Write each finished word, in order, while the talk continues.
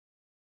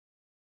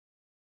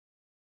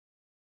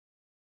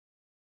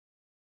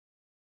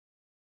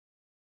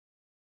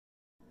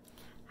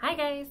Hi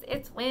guys,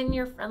 it's Wynn,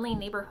 your friendly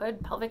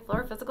neighborhood pelvic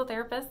floor physical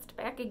therapist,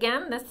 back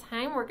again. This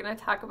time we're going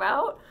to talk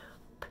about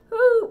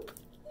poop.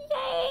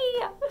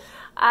 Yay!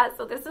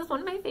 So this is one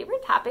of my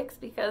favorite topics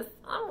because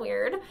I'm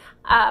weird,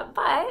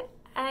 but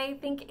I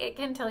think it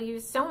can tell you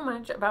so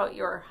much about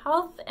your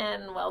health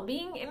and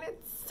well-being, and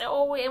it's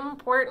so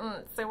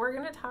important. So we're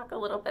going to talk a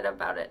little bit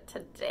about it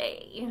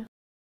today.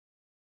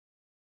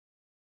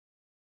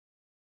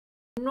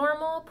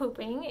 Normal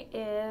pooping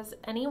is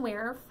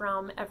anywhere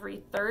from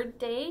every third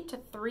day to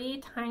 3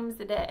 times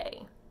a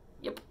day.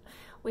 Yep.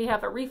 We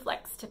have a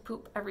reflex to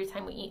poop every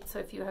time we eat. So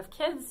if you have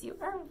kids, you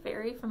are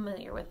very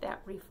familiar with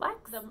that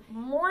reflex.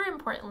 More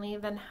importantly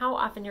than how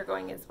often you're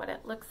going is what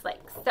it looks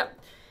like. So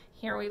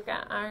here we've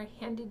got our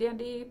handy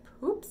dandy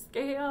poop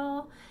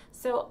scale.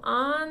 So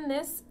on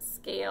this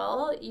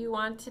scale, you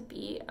want to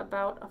be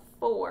about a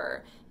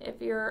 4.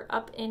 If you're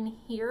up in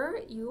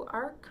here, you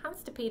are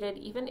constipated,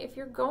 even if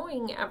you're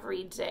going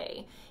every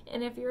day.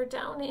 And if you're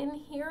down in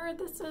here,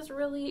 this is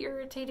really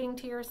irritating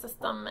to your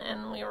system,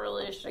 and we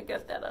really should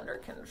get that under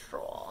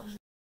control.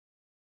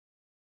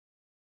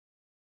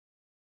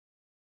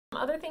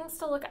 Other things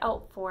to look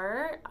out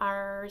for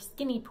are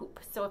skinny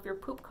poop. So if your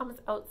poop comes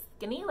out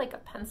skinny like a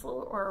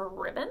pencil or a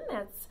ribbon,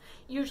 that's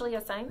usually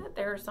a sign that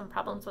there are some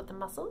problems with the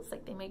muscles,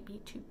 like they might be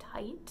too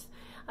tight.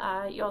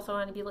 You also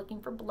want to be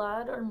looking for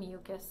blood or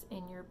mucus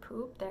in your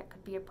poop. That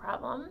could be a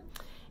problem.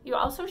 You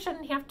also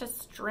shouldn't have to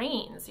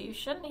strain, so you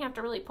shouldn't have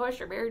to really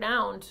push or bear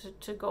down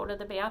to go to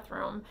the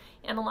bathroom.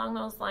 And along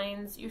those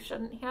lines, you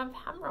shouldn't have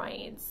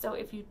hemorrhoids. So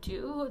if you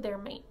do, there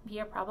might be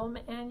a problem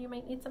and you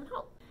might need some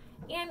help.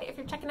 And if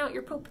you're checking out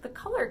your poop, the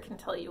color can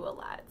tell you a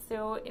lot.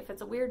 So if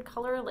it's a weird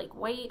color like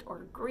white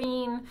or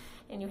green,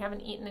 and you haven't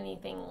eaten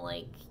anything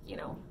like,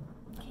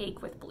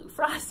 cake with blue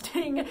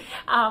frosting,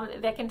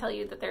 that can tell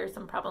you that there are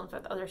some problems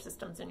with other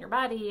systems in your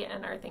body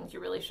and are things you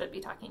really should be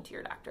talking to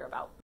your doctor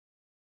about.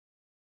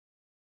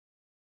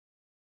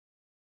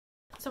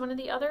 So one of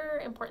the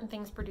other important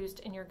things produced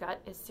in your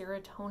gut is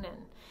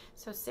serotonin.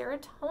 So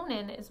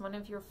serotonin is one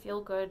of your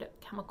feel-good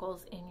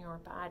chemicals in your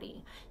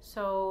body.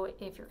 So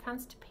if you're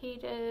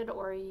constipated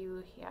or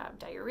you have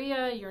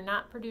diarrhea, you're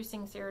not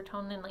producing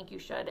serotonin like you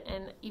should,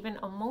 and even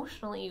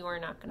emotionally you are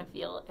not going to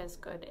feel as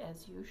good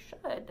as you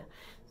should.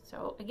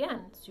 So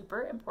again,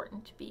 super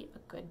important to be a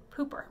good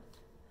pooper.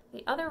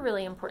 The other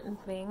really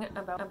important thing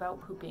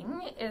about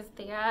pooping is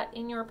that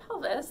in your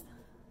pelvis,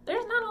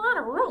 there's not a lot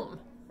of room.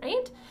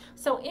 Right?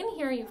 So in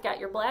here you've got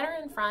your bladder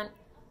in front,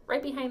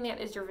 right behind that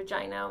is your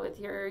vagina with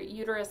your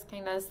uterus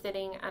kind of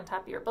sitting on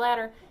top of your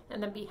bladder,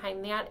 and then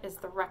behind that is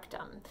the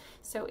rectum.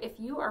 So if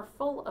you are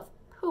full of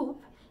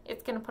poop,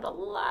 it's going to put a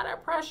lot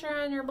of pressure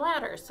on your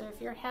bladder. So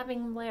if you're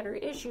having bladder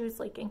issues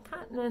like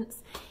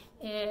incontinence,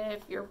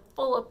 if you're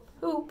full of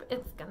poop,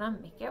 it's gonna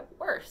make it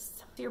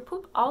worse. So your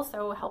poop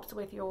also helps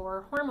with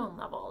your hormone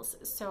levels.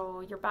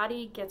 So your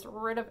body gets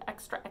rid of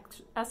extra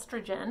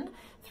estrogen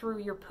through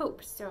your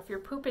poop. So if your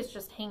poop is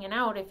just hanging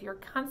out, if you're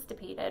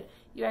constipated,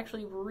 you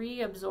actually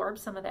reabsorb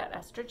some of that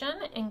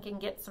estrogen and can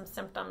get some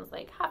symptoms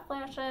like hot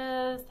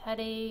flashes,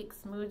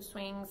 headaches, mood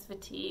swings,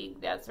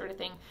 fatigue, that sort of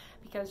thing,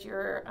 because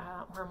your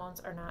hormones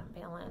are not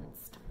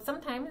balanced.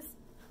 Sometimes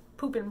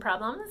pooping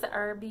problems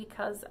are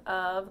because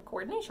of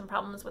coordination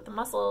problems with the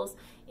muscles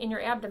in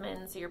your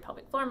abdomen, so your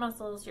pelvic floor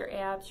muscles, your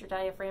abs, your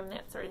diaphragm,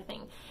 that sort of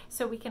thing.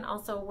 So we can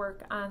also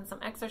work on some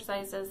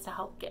exercises to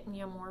help getting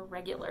you more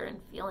regular and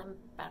feeling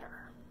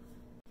better.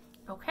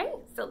 Okay,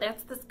 so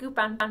that's the scoop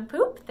on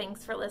poop.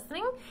 Thanks for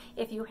listening.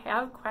 If you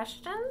have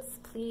questions,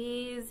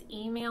 please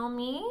email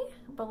me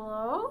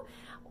below,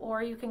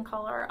 or you can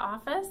call our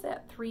office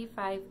at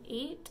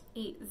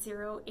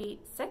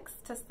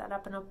 358-8086 to set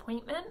up an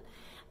appointment.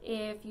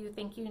 If you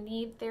think you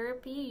need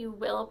therapy, you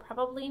will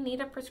probably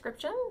need a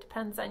prescription.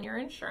 Depends on your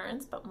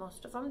insurance, but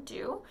most of them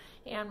do.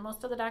 And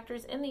most of the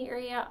doctors in the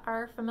area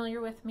are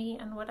familiar with me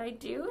and what I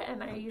do,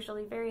 and are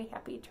usually very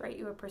happy to write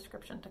you a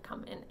prescription to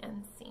come in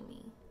and see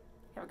me.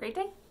 Have a great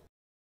day.